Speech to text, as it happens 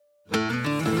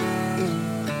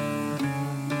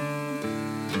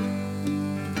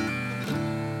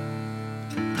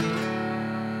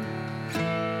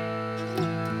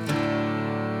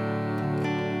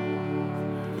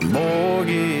Boy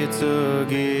gets a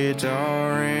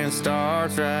guitar and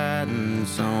starts writing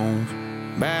songs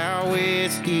about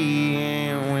whiskey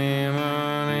and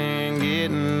women and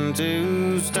getting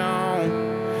too stoned.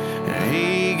 And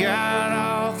he got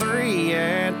all three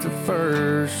at the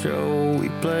first show we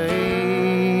played.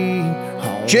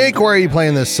 Jake, why are you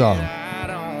playing this song?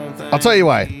 I'll tell you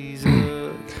why.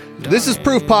 This is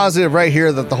proof positive right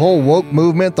here that the whole woke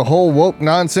movement, the whole woke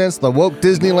nonsense, the woke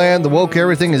Disneyland, the woke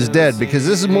everything is dead, because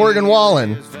this is Morgan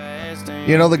Wallen.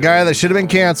 You know, the guy that should have been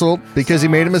canceled because he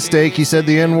made a mistake. He said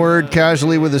the N-word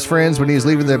casually with his friends when he was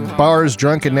leaving the bars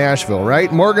drunk in Nashville,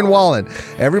 right? Morgan Wallen.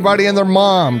 Everybody and their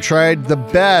mom tried the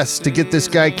best to get this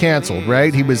guy canceled,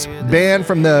 right? He was banned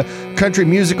from the Country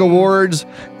Music Awards.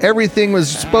 Everything was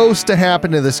supposed to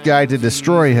happen to this guy to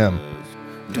destroy him.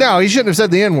 No, he shouldn't have said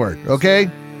the N-word, okay?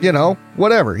 You know,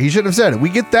 whatever. He should have said it. We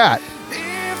get that.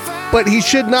 But he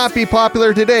should not be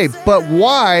popular today. But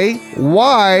why?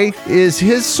 Why is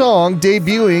his song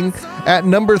debuting at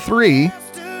number 3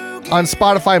 on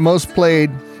Spotify most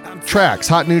played tracks,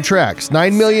 hot new tracks?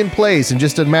 9 million plays in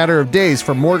just a matter of days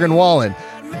from Morgan Wallen,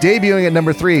 debuting at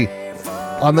number 3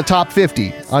 on the top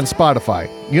 50 on Spotify.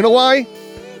 You know why?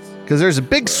 Because there's a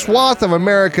big swath of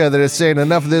America that is saying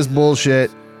enough of this bullshit.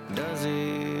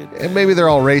 And maybe they're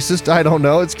all racist. I don't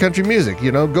know. It's country music,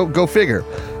 you know, go figure.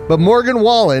 But Morgan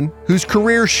Wallen, whose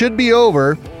career should be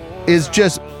over, is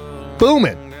just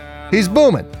booming. He's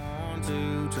booming.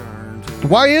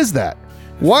 Why is that?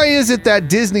 Why is it that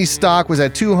Disney stock was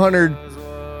at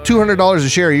 $200 a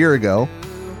share a year ago?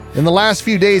 In the last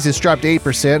few days, it's dropped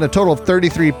 8%, a total of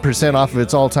 33% off of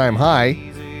its all-time high,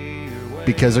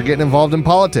 because they're getting involved in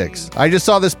politics. I just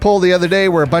saw this poll the other day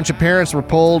where a bunch of parents were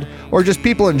polled, or just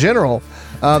people in general,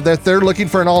 that they're looking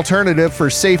for an alternative for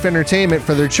safe entertainment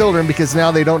for their children because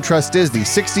now they don't trust Disney.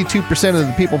 62% of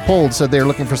the people polled said they're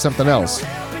looking for something else.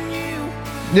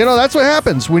 You know, that's what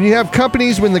happens when you have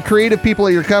companies, when the creative people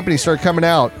at your company start coming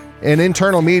out in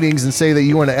internal meetings and say that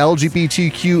you want to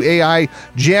LGBTQ AI,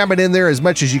 jam it in there as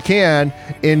much as you can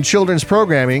in children's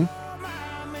programming.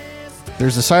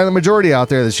 There's a silent majority out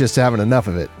there that's just having enough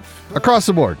of it. Across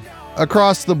the board.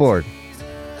 Across the board.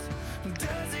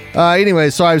 Anyway,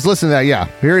 so I was listening to that. Yeah,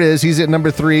 here it is. He's at number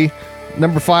 3.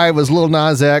 Number 5 was Lil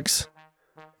Nas X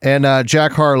and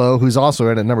Jack Harlow, who's also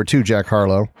in at number 2, Jack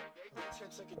Harlow.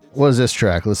 What is this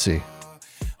track? Let's see.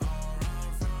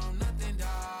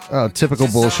 Oh, typical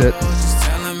bullshit.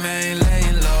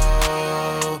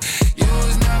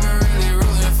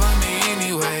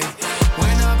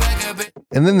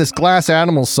 And then this Glass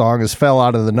Animals song fell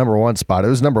out of the number 1 spot. It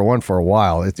was number 1 for a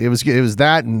while. It was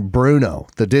that and Bruno,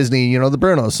 the Disney, you know, the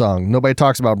Bruno song. Nobody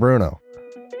talks about Bruno.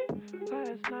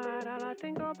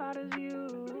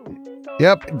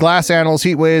 Yep, Glass Animals,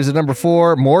 Heat Waves at number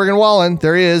 4. Morgan Wallen,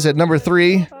 there he is at number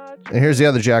 3. And here's the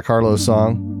other Jack Harlow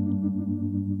song.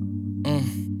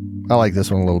 I like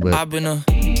this one a little bit. I've been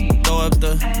throw up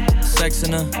the sex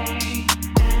in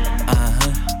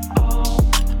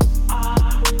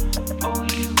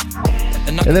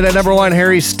And then at number 1,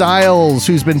 Harry Styles,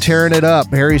 who's been tearing it up.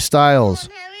 Harry Styles.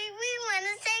 Harry, we want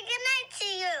to say goodnight to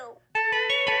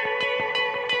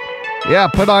you. Yeah,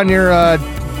 put on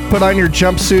your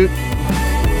jumpsuit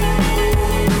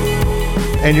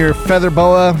and your feather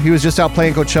boa. He was just out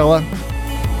playing Coachella.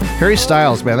 Harry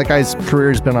Styles, man, that guy's career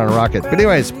has been on a rocket. But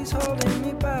anyways,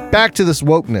 back to this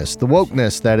wokeness, the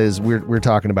wokeness that is we're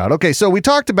talking about. Okay, so we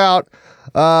talked about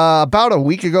a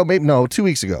week ago, maybe no, 2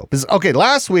 weeks ago. Okay,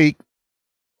 last week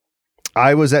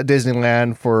I was at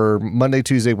Disneyland for Monday,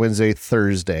 Tuesday, Wednesday,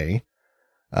 Thursday.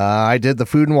 I did the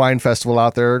Food and Wine Festival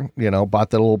out there, you know, bought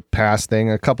the little pass thing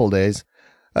a couple of days.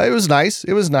 It was nice.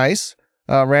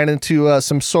 Ran into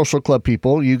some social club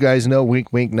people. You guys know,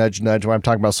 wink, wink, nudge, nudge. When I'm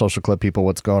talking about social club people,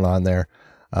 what's going on there?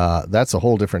 That's a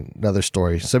whole different, another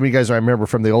story. Some of you guys I remember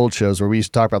from the old shows where we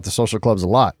used to talk about the social clubs a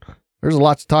lot. There's a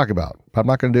lot to talk about. I'm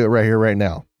not going to do it right here, right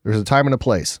now. There's a time and a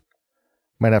place.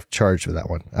 Might have to charge for that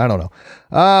one. I don't know.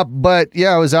 But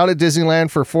yeah, I was out at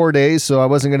Disneyland for 4 days, so I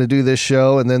wasn't going to do this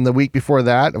show. And then the week before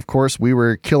that, of course, we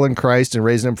were killing Christ and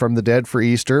raising him from the dead for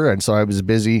Easter. And so I was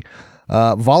busy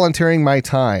volunteering my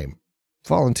time,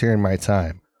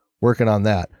 working on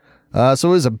that. So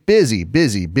it was a busy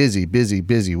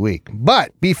week.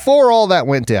 But before all that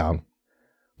went down,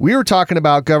 we were talking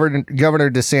about Governor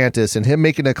DeSantis and him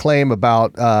making a claim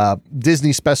about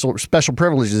Disney special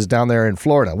privileges down there in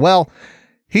Florida. Well,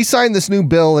 he signed this new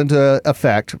bill into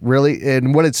effect, really,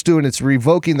 and what it's doing, it's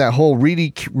revoking that whole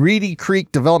Reedy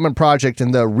Creek Development Project,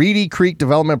 and the Reedy Creek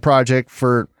Development Project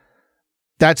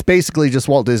that's basically just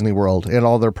Walt Disney World and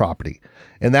all their property.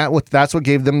 And that's what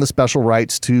gave them the special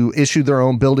rights to issue their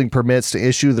own building permits, to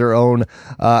issue their own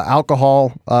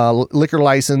alcohol liquor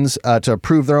license, to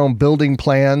approve their own building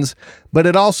plans. But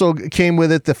it also came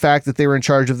with it the fact that they were in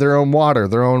charge of their own water,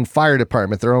 their own fire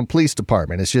department, their own police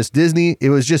department. It's just Disney.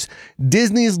 It was just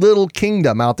Disney's little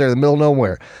kingdom out there in the middle of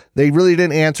nowhere. They really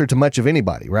didn't answer to much of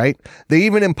anybody, right? They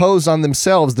even imposed on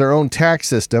themselves their own tax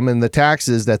system and the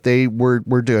taxes that they were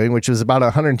doing, which was about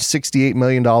 $168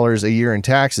 million a year in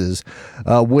taxes,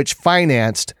 which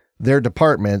financed their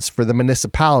departments for the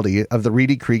municipality of the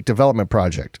Reedy Creek Development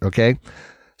Project. Okay.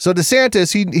 So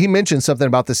DeSantis, he mentioned something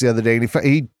about this the other day,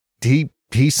 and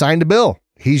he signed a bill.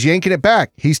 He's yanking it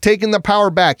back. He's taking the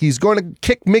power back. He's going to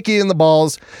kick Mickey in the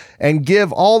balls and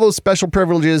give all those special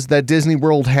privileges that Disney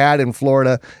World had in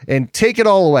Florida and take it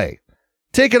all away.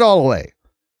 Take it all away,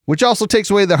 which also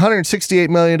takes away the $168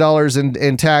 million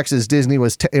in taxes Disney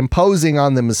was imposing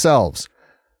on themselves.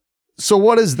 So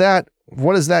what does that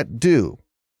do?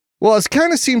 Well, it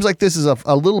kind of seems like this is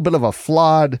a little bit of a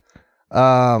flawed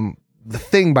the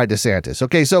thing by DeSantis.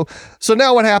 Okay, so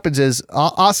now what happens is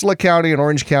Osceola County and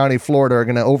Orange County, Florida, are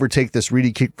going to overtake this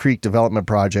Reedy Creek Development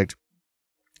Project,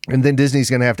 and then Disney's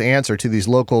going to have to answer to these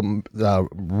local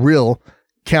real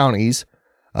counties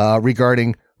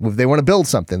regarding if they want to build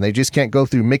something. They just can't go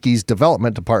through Mickey's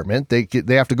development department. They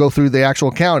have to go through the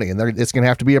actual county, and it's going to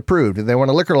have to be approved. If they want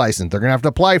a liquor license, they're going to have to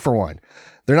apply for one.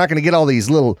 They're not going to get all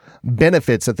these little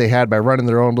benefits that they had by running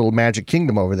their own little magic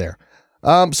kingdom over there.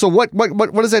 So what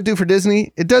does that do for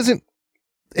Disney?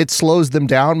 It slows them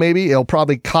down. Maybe it'll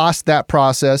probably cost that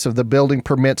process of the building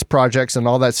permits projects and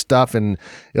all that stuff. And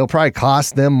it'll probably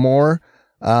cost them more.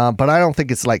 But I don't think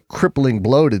it's like crippling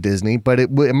blow to Disney, but it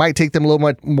might take them a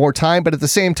little more time. But at the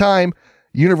same time,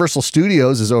 Universal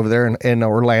Studios is over there in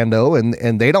Orlando,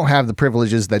 and they don't have the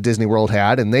privileges that Disney World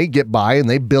had, and they get by and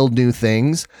they build new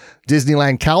things.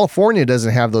 Disneyland California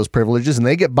doesn't have those privileges, and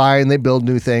they get by and they build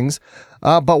new things.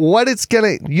 But what it's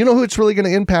going to, who it's really going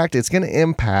to impact? It's going to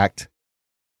impact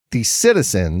the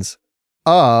citizens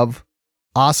of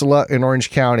Osceola and Orange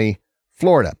County,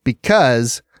 Florida,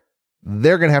 because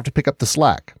they're going to have to pick up the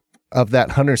slack of that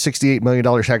 $168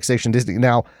 million taxation Disney.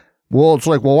 Now, well, it's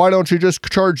like, well, why don't you just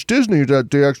charge Disney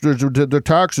the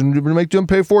tax and make them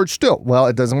pay for it still? Well,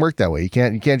 it doesn't work that way. You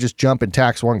can't just jump and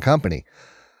tax one company.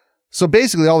 So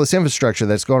basically, all this infrastructure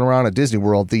that's going around at Disney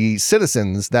World, the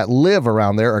citizens that live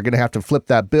around there are going to have to flip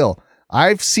that bill.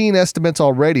 I've seen estimates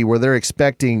already where they're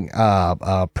expecting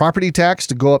property tax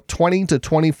to go up 20 to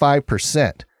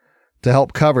 25% to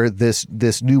help cover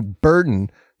this new burden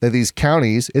that these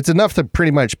counties. It's enough to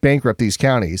pretty much bankrupt these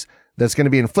counties that's going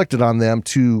to be inflicted on them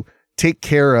to take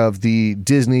care of the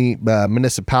Disney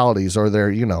municipalities or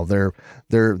their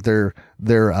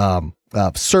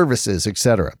services,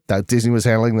 etc. that Disney was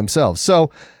handling themselves.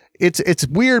 So it's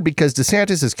weird because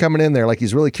DeSantis is coming in there like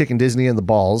he's really kicking them in the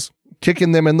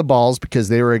balls because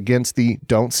they were against the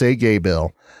Don't Say Gay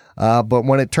bill. But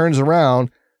when it turns around,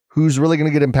 who's really going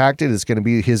to get impacted is going to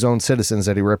be his own citizens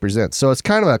that he represents. So it's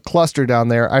kind of a cluster down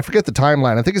there. I forget the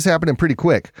timeline. I think it's happening pretty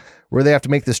quick where they have to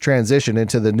make this transition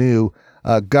into the new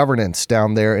governance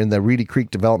down there in the Reedy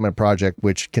Creek Development Project,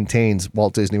 which contains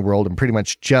Walt Disney World and pretty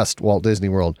much just Walt Disney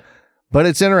World. But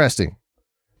it's interesting.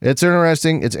 It's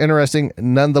interesting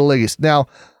none the least. Now,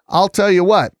 I'll tell you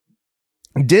what,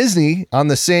 Disney, on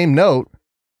the same note,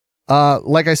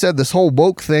 like I said, this whole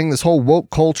woke thing, this whole woke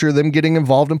culture, them getting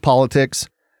involved in politics,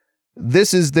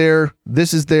 this is their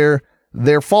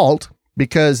fault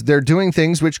because they're doing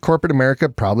things which corporate America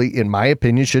probably, in my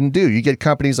opinion, shouldn't do. You get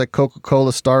companies like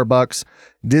Coca-Cola, Starbucks,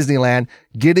 Disneyland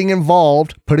getting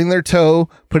involved, putting their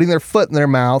foot in their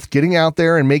mouth, getting out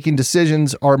there and making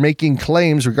decisions or making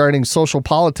claims regarding social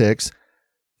politics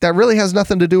that really has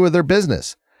nothing to do with their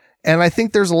business. And I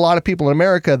think there's a lot of people in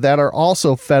America that are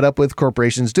also fed up with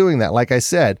corporations doing that. Like I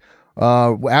said,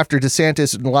 after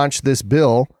DeSantis launched this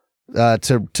bill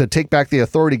to take back the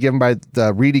authority given by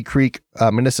the Reedy Creek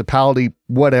municipality,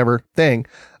 whatever thing,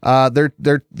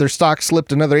 their stock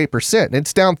slipped another 8%.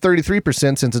 It's down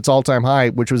 33% since its all-time high,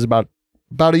 which was about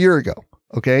a year ago.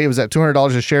 Okay, it was at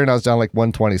 $200 a share, and now it's down like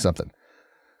 120 something.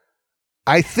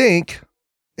 I think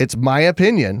it's my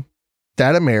opinion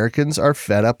that Americans are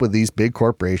fed up with these big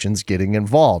corporations getting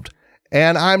involved,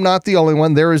 and I'm not the only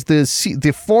one. There is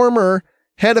the former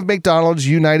head of McDonald's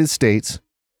United States.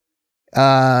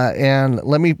 And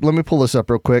let me pull this up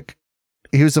real quick.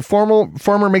 He was a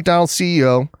former McDonald's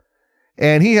CEO,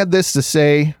 and he had this to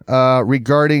say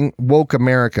regarding woke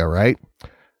America, right?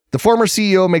 The former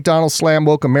CEO of McDonald's slammed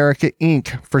Woke America,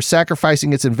 Inc. for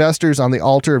sacrificing its investors on the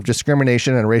altar of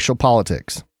discrimination and racial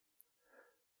politics.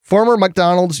 Former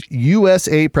McDonald's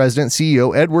USA President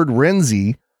CEO Edward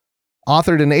Renzi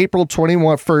authored an April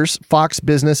 21st Fox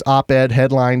Business op-ed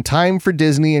headline, "Time for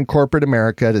Disney and corporate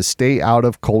America to stay out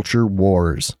of culture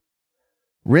wars."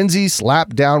 Renzi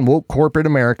slapped down woke corporate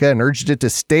America and urged it to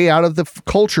stay out of the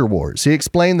culture wars. He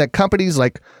explained that companies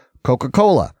like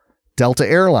Coca-Cola, Delta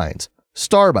Airlines,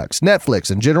 Starbucks,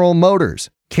 Netflix, and General Motors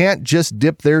can't just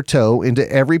dip their toe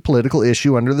into every political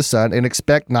issue under the sun and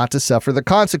expect not to suffer the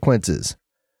consequences.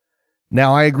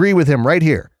 Now, I agree with him right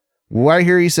here. Right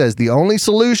here he says, the only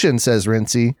solution, says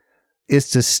Renzi, is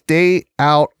to stay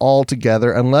out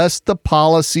altogether unless the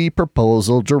policy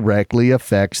proposal directly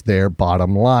affects their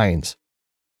bottom lines.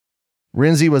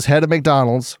 Renzi was head of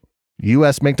McDonald's,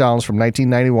 U.S. McDonald's from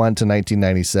 1991 to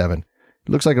 1997.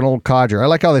 He looks like an old codger. I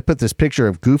like how they put this picture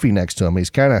of Goofy next to him. He's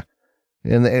kind of,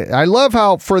 and I love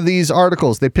how for these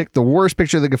articles, they picked the worst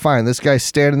picture they could find. This guy's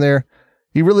standing there.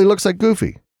 He really looks like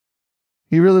Goofy.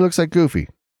 He really looks like Goofy.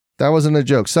 That wasn't a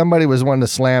joke. Somebody was wanting to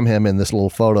slam him in this little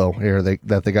photo here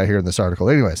that they got here in this article.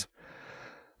 Anyways,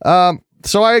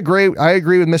 so I agree. I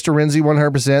agree with Mr. Renzi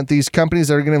 100%. These companies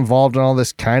that are getting involved in all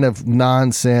this kind of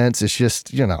nonsense, it's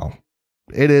just,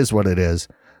 it is what it is.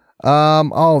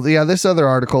 This other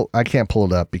article, I can't pull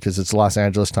it up because it's Los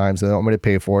Angeles Times. They don't want me to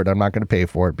pay for it. I'm not going to pay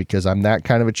for it because I'm that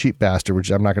kind of a cheap bastard, which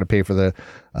I'm not going to pay for the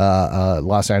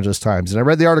Los Angeles Times. And I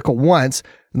read the article once,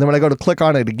 and then when I go to click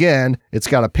on it again, it's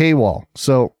got a paywall.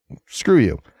 So screw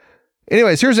you.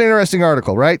 Anyways, here's an interesting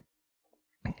article, right?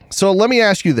 So let me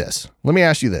ask you this.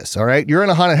 All right. You're in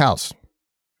a haunted house.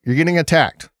 You're getting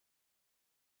attacked.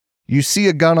 You see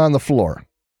a gun on the floor.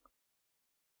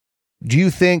 Do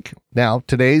you think now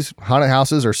today's haunted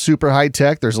houses are super high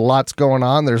tech? There's lots going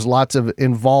on. There's lots of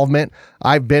involvement.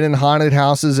 I've been in haunted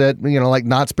houses at, like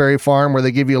Knott's Berry Farm where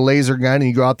they give you a laser gun and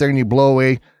you go out there and you blow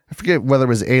away. I forget whether it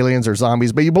was aliens or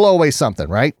zombies, but you blow away something,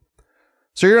 right?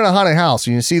 So you're in a haunted house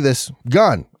and you see this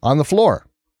gun on the floor.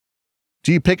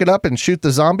 Do you pick it up and shoot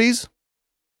the zombies?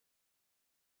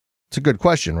 It's a good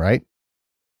question, right?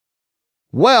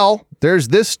 Well, there's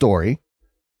this story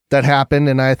that happened,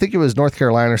 and I think it was North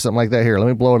Carolina or something like that. Here, let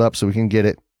me blow it up so we can get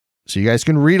it, so you guys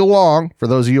can read along for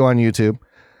those of you on YouTube.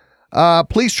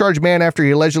 Police charge man after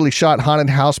he allegedly shot haunted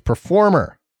house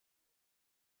performer.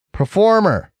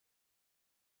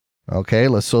 Okay,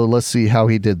 let's see how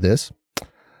he did this.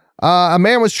 A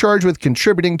man was charged with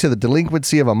contributing to the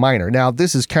delinquency of a minor. Now,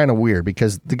 this is kind of weird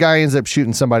because the guy ends up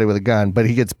shooting somebody with a gun, but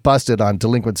he gets busted on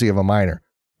delinquency of a minor.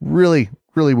 Really,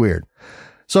 really weird.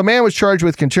 So a man was charged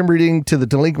with contributing to the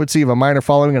delinquency of a minor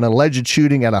following an alleged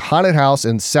shooting at a haunted house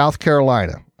in South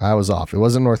Carolina. I was off. It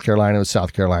wasn't North Carolina. It was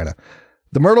South Carolina.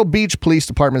 The Myrtle Beach Police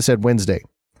Department said Wednesday.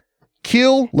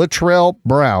 Keel Latrell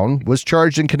Brown was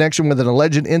charged in connection with an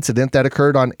alleged incident that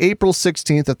occurred on April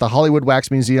 16th at the Hollywood Wax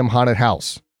Museum haunted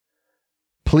house.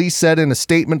 Police said in a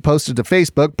statement posted to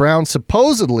Facebook, Brown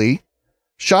supposedly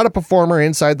shot a performer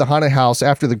inside the haunted house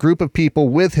after the group of people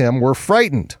with him were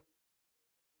frightened.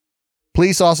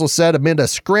 Police also said amid a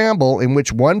scramble in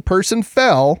which one person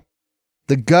fell,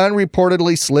 the gun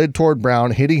reportedly slid toward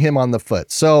Brown, hitting him on the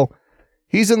foot. So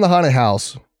he's in the haunted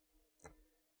house.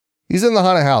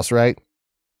 Right?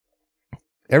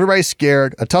 Everybody's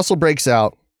scared. A tussle breaks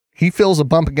out. He feels a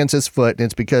bump against his foot, and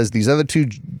it's because these other two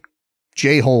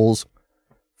J-holes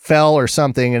fell or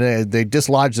something, and they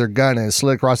dislodged their gun and it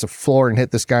slid across the floor and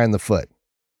hit this guy in the foot.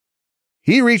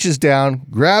 He reaches down,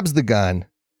 grabs the gun,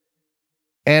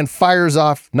 and fires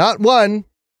off not one.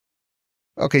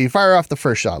 Okay, you fire off the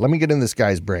first shot. Let me get in this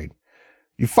guy's brain.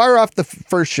 You fire off the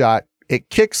first shot.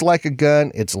 It kicks like a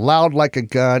gun. It's loud like a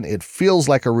gun. It feels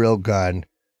like a real gun.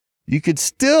 You could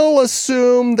still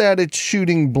assume that it's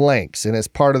shooting blanks and it's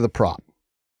part of the prop.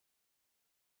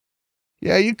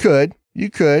 Yeah, you could.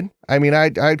 I mean,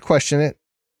 I'd question it.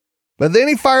 But then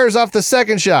he fires off the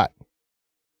second shot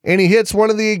and he hits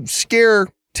one of the scare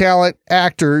talent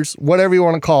actors, whatever you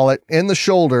want to call it, in the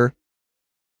shoulder.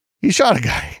 He shot a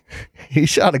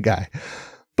guy.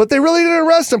 But they really didn't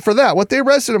arrest him for that. What they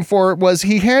arrested him for was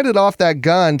he handed off that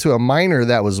gun to a minor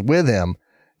that was with him.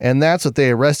 And that's what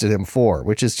they arrested him for,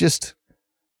 which is just,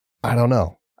 I don't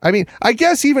know. I mean, I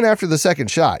guess even after the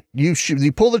second shot, you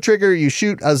pull the trigger, you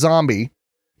shoot a zombie.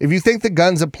 If you think the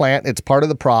gun's a plant, it's part of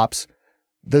the props.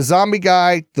 The zombie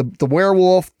guy, the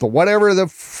werewolf, the whatever the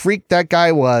freak that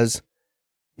guy was,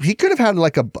 he could have had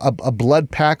like a blood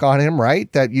pack on him,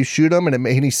 right? That you shoot him and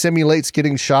he simulates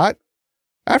getting shot.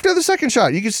 After the second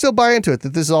shot, you can still buy into it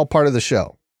that this is all part of the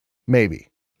show. Maybe.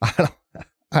 I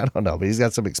don't know, but he's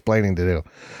got some explaining to do.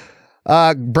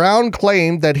 Brown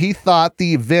claimed that he thought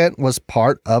the event was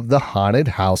part of the haunted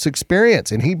house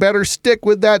experience, and he better stick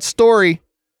with that story,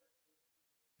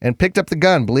 and picked up the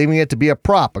gun, believing it to be a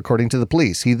prop, according to the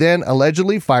police. He then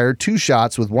allegedly fired 2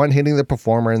 shots, with one hitting the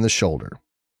performer in the shoulder.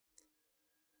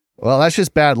 Well, that's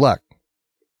just bad luck.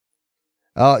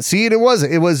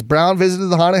 It was Brown visited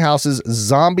the haunted house's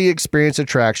zombie experience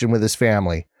attraction with his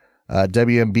family.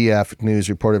 WMBF News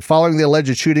reported, following the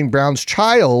alleged shooting, Brown's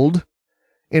child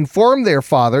informed their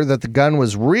father that the gun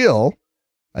was real.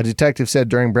 A detective said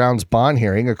during Brown's bond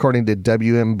hearing, according to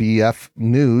WMBF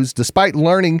News, despite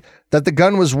learning that the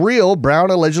gun was real,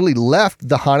 Brown allegedly left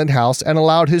the haunted house and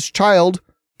allowed his child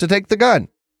to take the gun.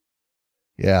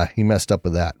 Yeah, he messed up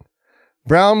with that.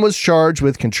 Brown was charged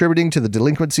with contributing to the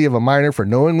delinquency of a minor for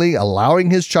knowingly allowing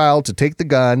his child to take the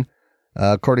gun,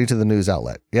 according to the news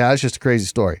outlet. Yeah, that's just a crazy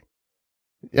story.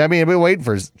 I mean, I've been waiting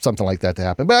for something like that to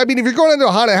happen. But I mean, if you're going into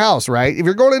a haunted house, right? If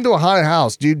you're going into a haunted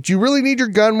house, do you really need your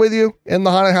gun with you in the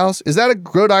haunted house? Is that a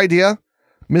good idea?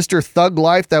 Mr. Thug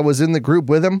Life that was in the group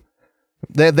with him,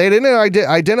 they didn't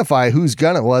identify whose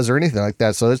gun it was or anything like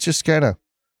that. So it's just kind of,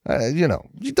 you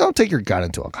don't take your gun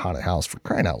into a haunted house, for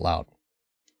crying out loud.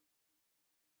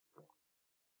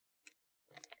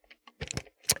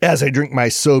 As I drink my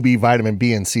Sobe vitamin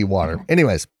B and C water.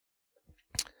 Anyways.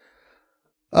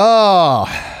 Oh,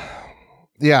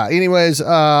 yeah. Anyways,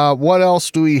 what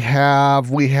else do we have?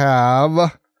 Let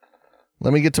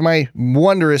me get to my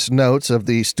wondrous notes of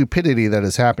the stupidity that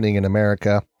is happening in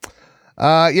America.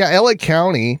 LA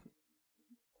County.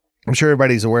 I'm sure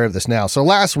everybody's aware of this now. So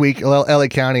last week, LA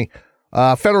County,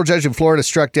 federal judge in Florida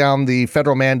struck down the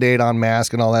federal mandate on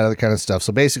masks and all that other kind of stuff.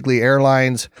 So basically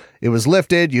airlines, it was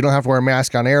lifted. You don't have to wear a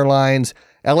mask on airlines.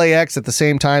 LAX at the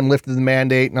same time lifted the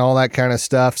mandate and all that kind of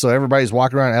stuff. So everybody's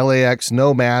walking around LAX,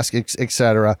 no mask,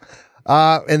 etc.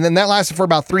 And then that lasted for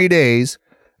about 3 days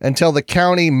until the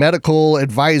county medical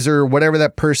advisor, whatever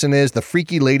that person is, the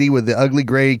freaky lady with the ugly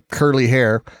gray curly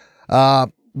hair,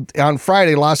 on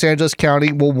Friday, Los Angeles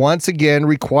County will once again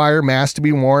require masks to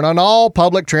be worn on all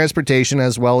public transportation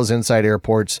as well as inside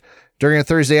airports. During a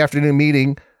Thursday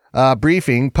afternoon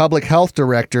briefing, Public Health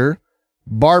Director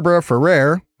Barbara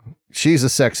Ferrer, she's a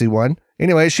sexy one.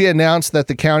 Anyway, she announced that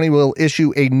the county will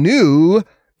issue a new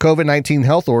COVID-19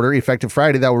 health order effective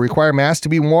Friday that will require masks to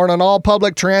be worn on all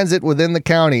public transit within the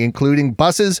county, including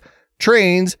buses,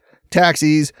 trains,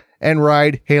 taxis, and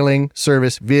ride-hailing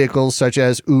service vehicles such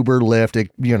as Uber, Lyft,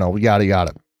 yada,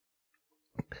 yada.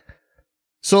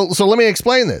 So let me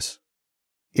explain this.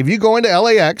 If you go into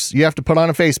LAX, you have to put on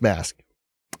a face mask.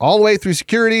 All the way through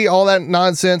security, all that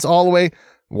nonsense, all the way.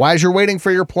 While you're waiting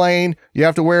for your plane, you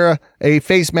have to wear a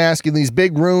face mask in these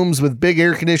big rooms with big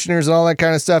air conditioners and all that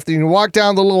kind of stuff. Then you walk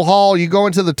down the little hall, you go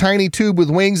into the tiny tube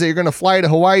with wings that you're going to fly to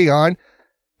Hawaii on,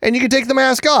 and you can take the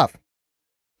mask off.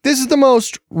 This is the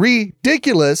most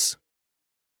ridiculous.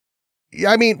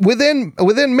 I mean, within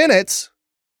minutes,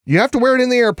 you have to wear it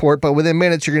in the airport, but within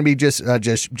minutes, you're going to be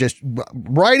just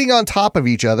riding on top of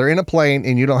each other in a plane,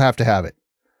 and you don't have to have it.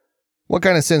 What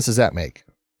kind of sense does that make?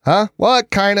 Huh? What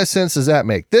kind of sense does that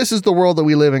make? This is the world that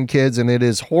we live in, kids, and it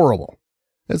is horrible.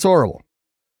 It's horrible.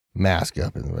 Mask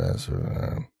up.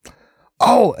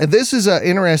 Oh, this is an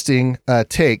interesting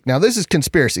take. Now, this is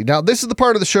conspiracy. Now, this is the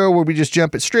part of the show where we just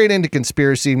jump it straight into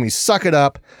conspiracy, and we suck it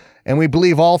up, and we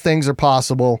believe all things are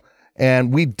possible,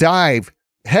 and we dive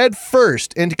head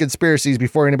first into conspiracies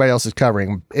before anybody else is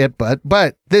covering it.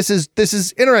 But this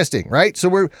is interesting, right?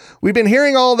 So we've been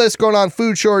hearing all this going on: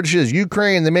 food shortages,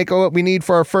 Ukraine, they make what we need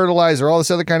for our fertilizer, all this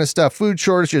other kind of stuff, food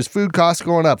shortages, food costs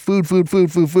going up, food.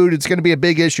 It's going to be a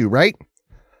big issue, right?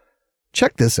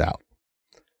 Check this out.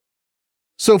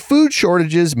 So food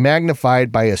shortages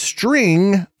magnified by a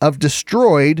string of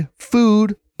destroyed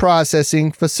food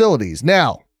processing facilities.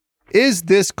 Now, is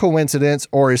this coincidence,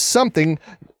 or is something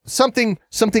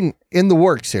in the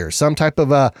works here, some type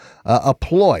of a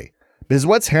ploy? Because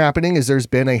what's happening is there's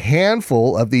been a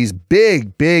handful of these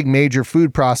big major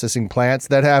food processing plants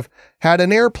that have had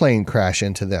an airplane crash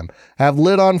into them, have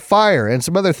lit on fire, and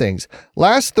some other things.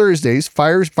 Last Thursday's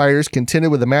firefighters contended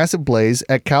with a massive blaze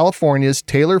at California's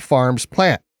Taylor Farms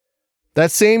plant.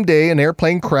 That same day, an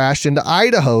airplane crashed into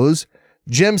Idaho's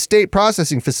Gem State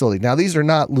Processing Facility. Now, these are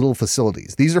not little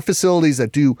facilities. These are facilities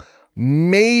that do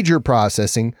major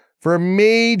processing for a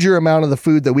major amount of the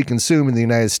food that we consume in the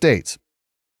United States.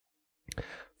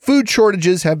 Food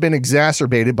shortages have been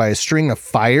exacerbated by a string of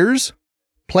fires,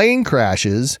 plane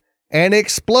crashes, and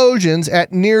explosions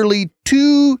at nearly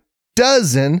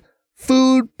 24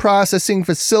 food processing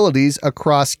facilities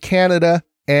across Canada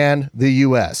and the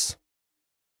U.S.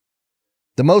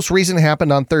 The most recent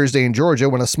happened on Thursday in Georgia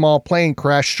when a small plane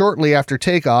crashed shortly after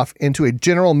takeoff into a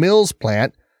General Mills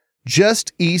plant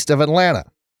just east of Atlanta.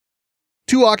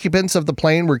 2 occupants of the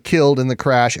plane were killed in the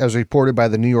crash, as reported by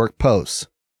the New York Post.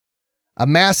 A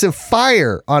massive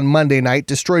fire on Monday night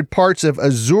destroyed parts of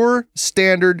Azure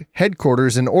Standard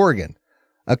headquarters in Oregon,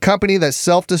 a company that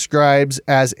self-describes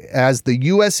as the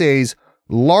USA's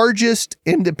largest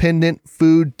independent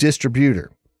food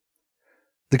distributor.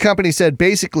 The company said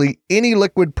basically any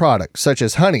liquid product, such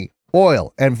as honey,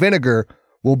 oil, and vinegar,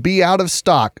 will be out of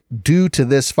stock due to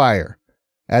this fire,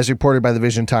 as reported by the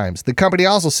Vision Times. The company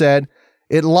also said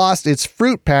it lost its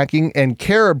fruit packing and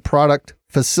carob product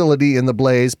facility in the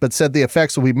blaze, but said the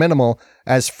effects will be minimal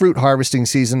as fruit harvesting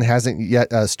season hasn't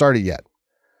yet started yet.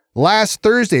 Last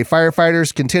Thursday,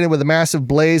 firefighters continued with a massive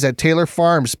blaze at Taylor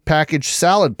Farms packaged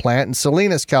salad plant in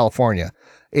Salinas, California,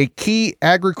 a key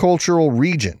agricultural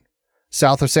region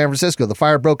south of San Francisco. The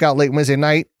fire broke out late Wednesday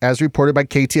night, as reported by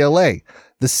KTLA.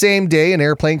 The same day, an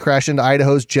airplane crashed into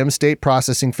Idaho's Gem State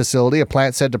Processing Facility, a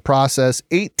plant said to process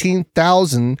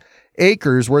 18,000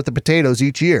 acres worth of potatoes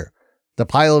each year. The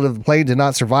pilot of the plane did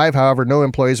not survive. However, no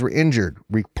employees were injured,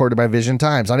 reported by Vision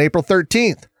Times. On April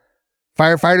 13th,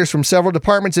 firefighters from several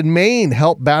departments in Maine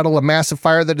helped battle a massive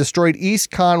fire that destroyed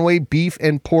East Conway Beef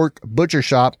and Pork Butcher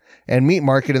Shop and Meat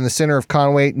Market in the center of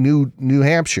Conway, New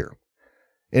Hampshire.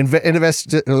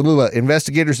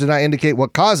 Investigators did not indicate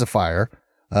what caused the fire,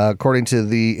 according to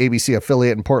the ABC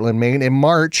affiliate in Portland, Maine. In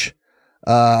March,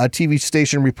 a TV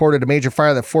station reported a major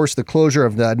fire that forced the closure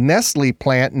of the Nestle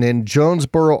plant in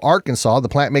Jonesboro, Arkansas. The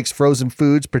plant makes frozen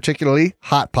foods, particularly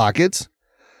Hot Pockets.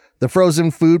 The frozen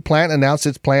food plant announced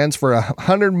its plans for a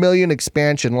 $100 million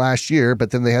expansion last year,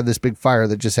 but then they had this big fire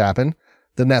that just happened,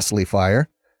 the Nestle fire.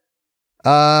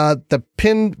 The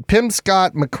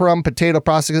Pimscott McCrum potato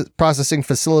processing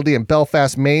facility in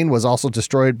Belfast, Maine was also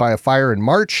destroyed by a fire in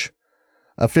March.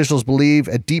 Officials believe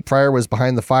a deep fryer was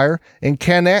behind the fire. In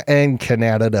Canada.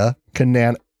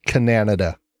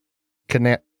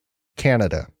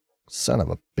 Son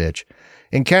of a bitch.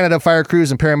 In Canada, fire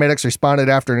crews and paramedics responded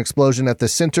after an explosion at the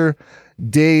Centre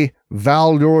de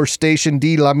Val-d'Or Station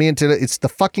de la Minte. It's the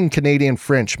fucking Canadian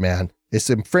French, man. It's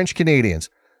some French Canadians.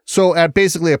 So at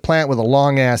basically a plant with a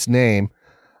long-ass name,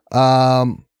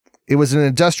 it was an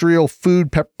industrial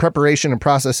food preparation and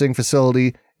processing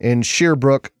facility in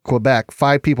Sherbrooke, Quebec.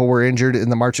 5 people were injured in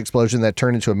the March explosion that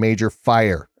turned into a major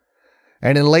fire.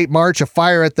 And in late March, a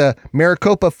fire at the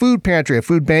Maricopa Food Pantry, a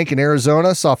food bank in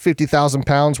Arizona, saw 50,000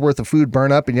 pounds worth of food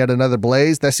burn up in yet another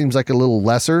blaze. That seems like a little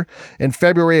lesser. In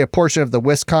February, a portion of the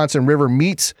Wisconsin River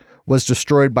Meats was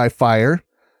destroyed by fire.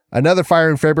 Another fire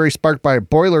in February sparked by a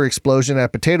boiler explosion at a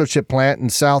potato chip plant in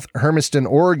South Hermiston,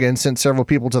 Oregon, sent several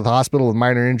people to the hospital with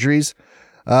minor injuries.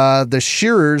 The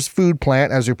Shearer's food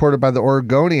plant, as reported by the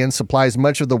Oregonian, supplies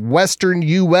much of the western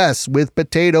U.S. with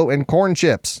potato and corn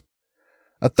chips.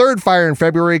 A third fire in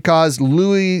February caused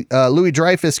Louis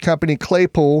Dreyfus Company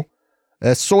Claypool,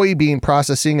 a soybean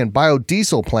processing and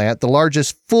biodiesel plant,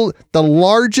 the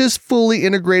largest fully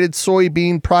integrated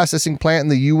soybean processing plant in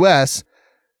the U.S.,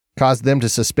 caused them to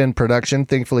suspend production.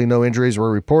 Thankfully, no injuries were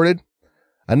reported.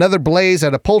 Another blaze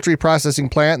at a poultry processing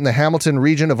plant in the Hamilton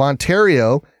region of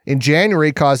Ontario in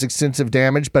January caused extensive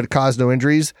damage, but caused no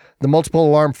injuries. The multiple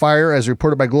alarm fire, as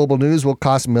reported by Global News, will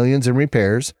cost millions in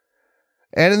repairs.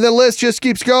 And the list just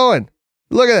keeps going.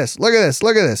 Look at this. Look at this.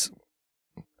 Look at this.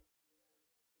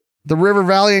 The River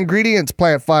Valley Ingredients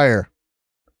plant fire.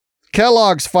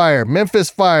 Kellogg's fire. Memphis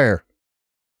fire.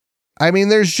 I mean,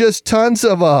 there's just tons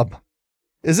of them.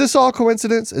 Is this all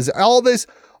coincidence? Is all these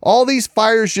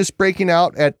fires just breaking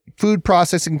out at food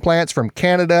processing plants from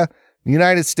Canada, the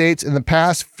United States in the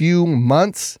past few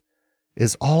months?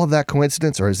 Is all of that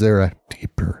coincidence, or is there a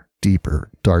deeper,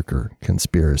 darker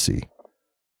conspiracy?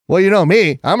 Well, you know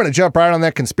me. I'm going to jump right on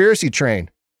that conspiracy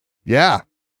train. Yeah,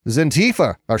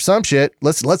 Antifa or some shit.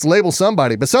 Let's label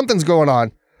somebody, but something's going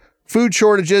on. Food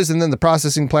shortages, and then the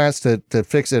processing plants to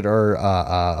fix it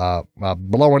are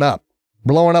blowing up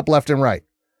left and right,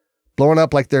 blowing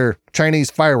up like they're Chinese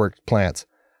fireworks plants.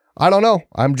 I don't know.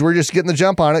 We're just getting the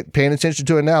jump on it, paying attention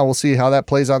to it now. We'll see how that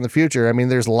plays out in the future. I mean,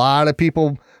 there's a lot of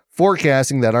people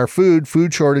forecasting that our food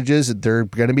shortages, they're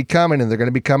going to be coming, and they're going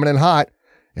to be coming in hot.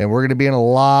 And we're going to be in a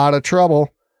lot of trouble.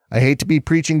 I hate to be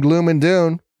preaching gloom and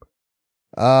doom.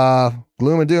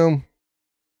 Gloom and doom.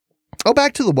 Oh,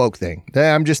 back to the woke thing.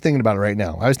 I'm just thinking about it right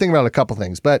now. I was thinking about a couple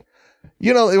things. But,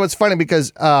 you know, it was funny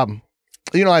because, I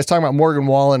was talking about Morgan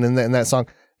Wallen and that song.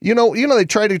 You know, they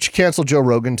tried to cancel Joe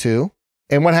Rogan too.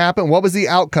 And what happened? What was the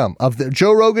outcome of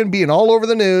Joe Rogan being all over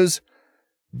the news,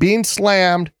 being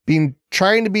slammed,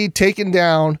 trying to be taken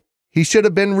down? He should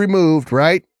have been removed,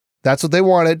 right? That's what they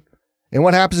wanted. And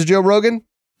what happens to Joe Rogan?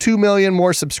 2 million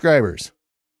more subscribers.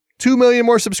 2 million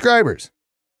more subscribers.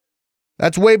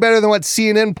 That's way better than what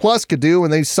CNN Plus could do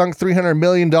when they sunk $300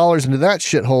 million into that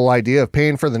shithole idea of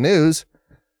paying for the news.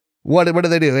 What did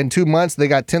they do? In 2 months, they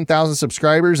got 10,000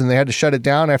 subscribers and they had to shut it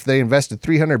down after they invested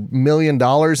 $300 million into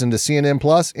CNN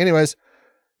Plus. Anyways,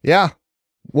 yeah,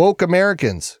 woke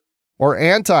Americans or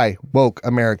anti-woke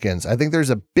Americans. I think there's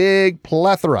a big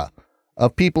plethora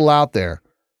of people out there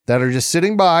that are just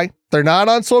sitting by. They're not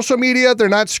on social media. They're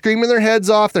not screaming their heads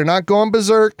off. They're not going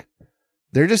berserk.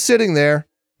 They're just sitting there.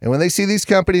 And when they see these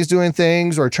companies doing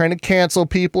things or trying to cancel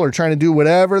people or trying to do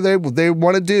whatever they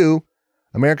want to do,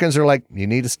 Americans are like, you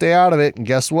need to stay out of it. And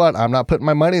guess what? I'm not putting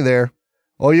my money there.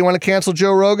 Oh, you want to cancel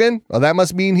Joe Rogan? Oh, that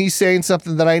must mean he's saying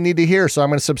something that I need to hear. So I'm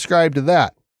going to subscribe to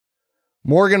that.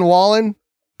 Morgan Wallen,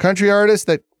 country artist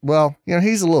that, well, you know,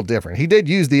 he's a little different. He did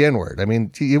use the N-word. I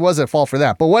mean, he wasn't at fault for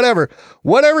that, but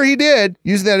whatever he did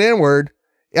using that N-word,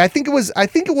 I think it was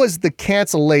the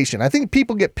cancellation. I think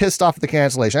people get pissed off at the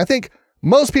cancellation. I think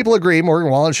most people agree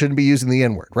Morgan Wallen shouldn't be using the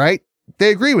N-word, right?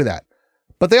 They agree with that.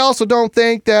 But they also don't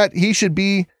think that he should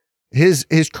be his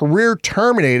career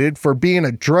terminated for being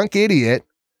a drunk idiot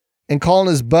and calling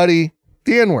his buddy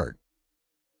the N-word.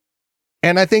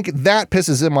 And I think that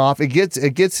pisses him off. It gets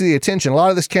the attention. A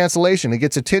lot of this cancellation, it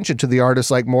gets attention to the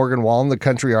artists like Morgan Wallen, the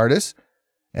country artist.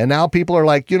 And now people are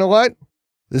like, you know what?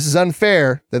 This is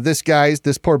unfair that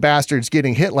this poor bastard's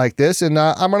getting hit like this, and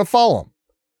I'm going to follow him.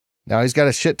 Now he's got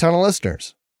a shit ton of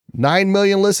listeners. 9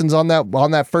 million listens on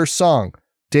that first song.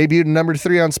 Debuted number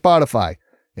 3 on Spotify.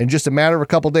 In just a matter of a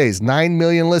couple days, 9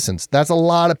 million listens. That's a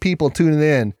lot of people tuning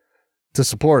in to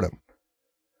support him.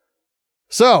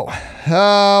 So,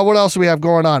 what else do we have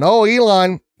going on? Oh,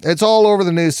 Elon, it's all over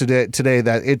the news today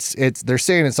that they're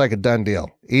saying it's like a done deal.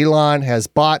 Elon has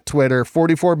bought Twitter,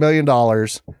 $44 million.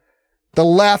 The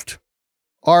left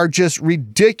are just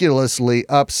ridiculously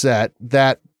upset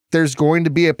that there's going to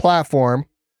be a platform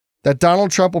that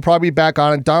Donald Trump will probably be back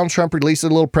on it. Donald Trump released a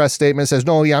little press statement, says,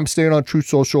 no, yeah, I'm staying on Truth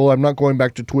Social. I'm not going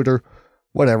back to Twitter.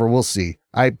 Whatever, we'll see.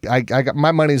 I got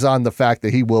my money's on the fact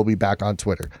that he will be back on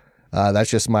Twitter. That's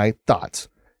just my thoughts.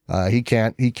 He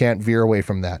can't veer away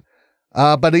from that.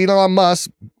 But Elon Musk,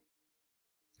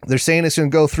 they're saying it's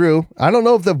going to go through. I don't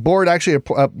know if the board actually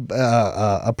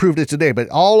approved it today, but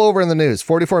all over in the news,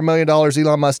 $44 million,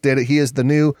 Elon Musk did it. He is the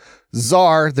new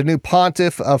czar, the new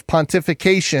pontiff of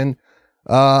pontification.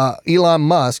 Elon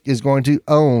Musk is going to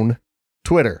own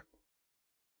Twitter.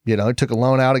 You know, he took a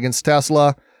loan out against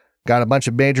Tesla, got a bunch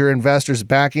of major investors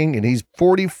backing, and he's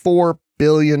 $44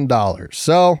 billion.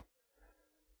 So,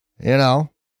 you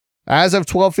know, as of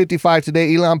 12:55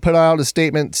 today, Elon put out a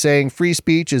statement saying free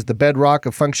speech is the bedrock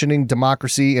of functioning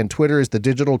democracy and Twitter is the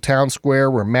digital town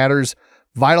square where matters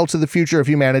vital to the future of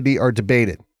humanity are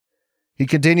debated. He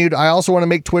continued, I also want to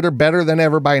make Twitter better than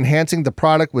ever by enhancing the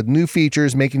product with new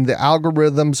features, making the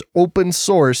algorithms open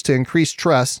source to increase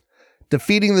trust,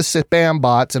 defeating the spam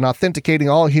bots, and authenticating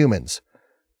all humans.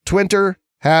 Twitter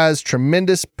has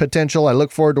tremendous potential. I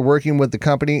look forward to working with the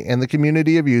company and the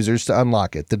community of users to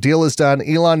unlock it. The deal is done.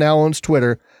 Elon now owns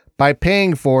Twitter by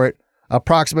paying for it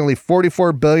approximately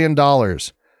 $44 billion.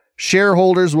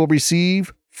 Shareholders will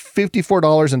receive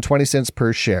 $54.20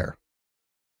 per share.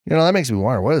 You know, that makes me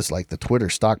wonder, what is like the Twitter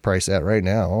stock price at right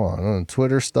now? Hold on.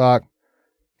 Twitter stock,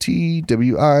 TWITTER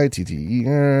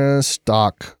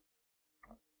stock.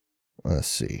 Let's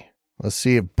see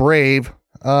if Brave,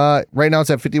 right now it's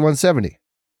at 51.70.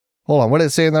 Hold on. What did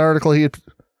it say in that article? He had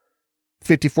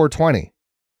 54.20.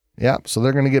 Yeah. So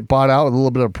they're going to get bought out with a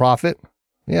little bit of profit.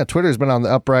 Yeah. Twitter's been on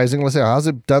the uprising. Let's see. How's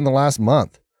it done the last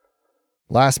month?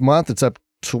 Last month, it's up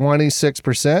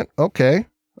 26%. Okay.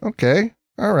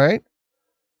 All right.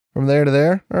 From there to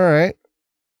there. All right.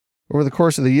 Over the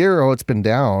course of the year, it's been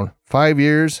down. 5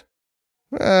 years.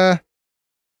 It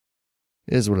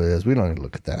is what it is. We don't need to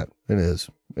look at that. It is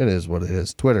what it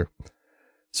is. Twitter.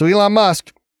 So Elon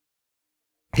Musk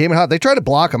came out. They tried to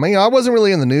block him. You know, I wasn't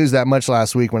really in the news that much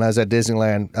last week when I was at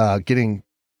Disneyland getting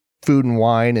food and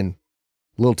wine and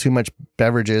a little too much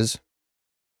beverages.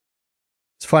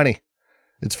 It's funny.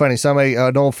 Somebody,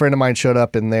 an old friend of mine showed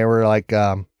up and they were like,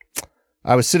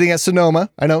 I was sitting at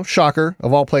Sonoma. I know, shocker,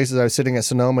 of all places. I was sitting at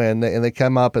Sonoma and they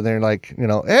come up and they're like, you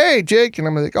know, hey, Jake. And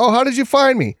I'm like, oh, how did you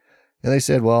find me? And they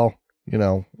said, well, you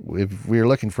know, if we were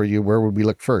looking for you, where would we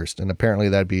look first? And apparently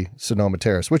that'd be Sonoma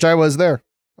Terrace, which I was there.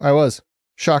 I was.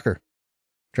 Shocker.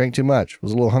 Drank too much.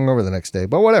 Was a little hungover the next day,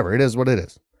 but whatever. It is what it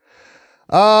is.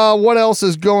 What else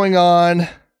is going on?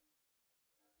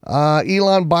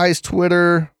 Elon buys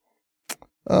Twitter.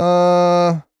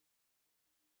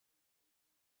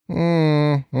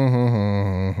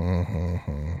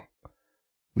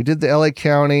 We did the LA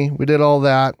County. We did all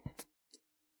that.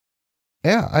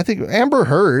 Yeah, I think Amber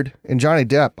Heard and Johnny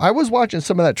Depp. I was watching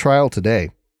some of that trial today.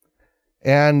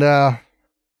 And, yeah,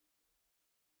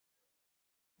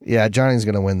 Johnny's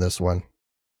going to win this one.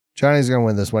 Johnny's going to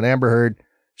win this one. Amber Heard,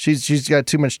 she's got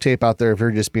too much tape out there of her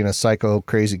just being a psycho,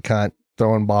 crazy cunt,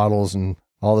 throwing bottles and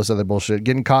all this other bullshit,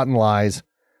 getting caught in lies.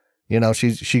 You know,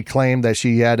 she claimed that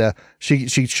she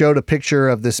showed a picture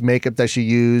of this makeup that she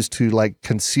used to like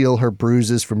conceal her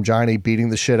bruises from Johnny beating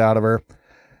the shit out of her.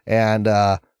 And,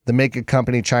 the makeup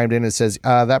company chimed in and says,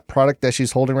 that product that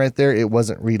she's holding right there, it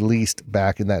wasn't released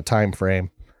back in that time frame.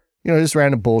 You know, just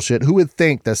random bullshit. Who would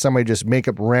think that somebody just make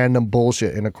up random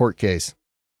bullshit in a court case?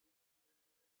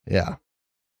 Yeah.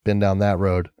 Been down that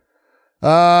road.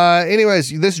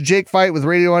 Anyways, this is Jake Fight with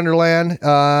Radio Underland.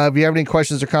 If you have any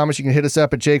questions or comments, you can hit us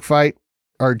up at Jake at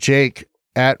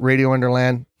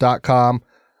radiounderland.com.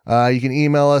 You can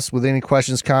email us with any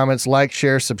questions, comments, like,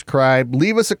 share, subscribe.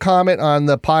 Leave us a comment on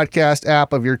the podcast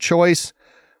app of your choice,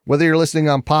 whether you're listening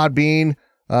on Podbean,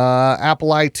 Apple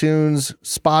iTunes,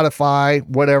 Spotify,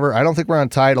 whatever. I don't think we're on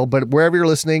Tidal, but wherever you're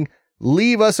listening,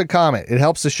 leave us a comment. It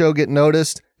helps the show get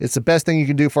noticed. It's the best thing you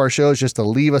can do for our show is just to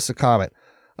leave us a comment.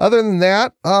 Other than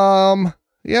that,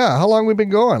 yeah, how long have we been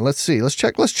going? Let's see. Let's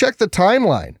check the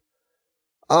timeline.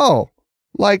 Oh,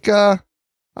 like, I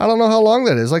don't know how long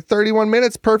that is. Like 31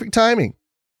 minutes. Perfect timing.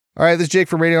 All right. This is Jake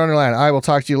from Radio Underland. I will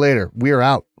talk to you later. We are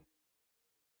out.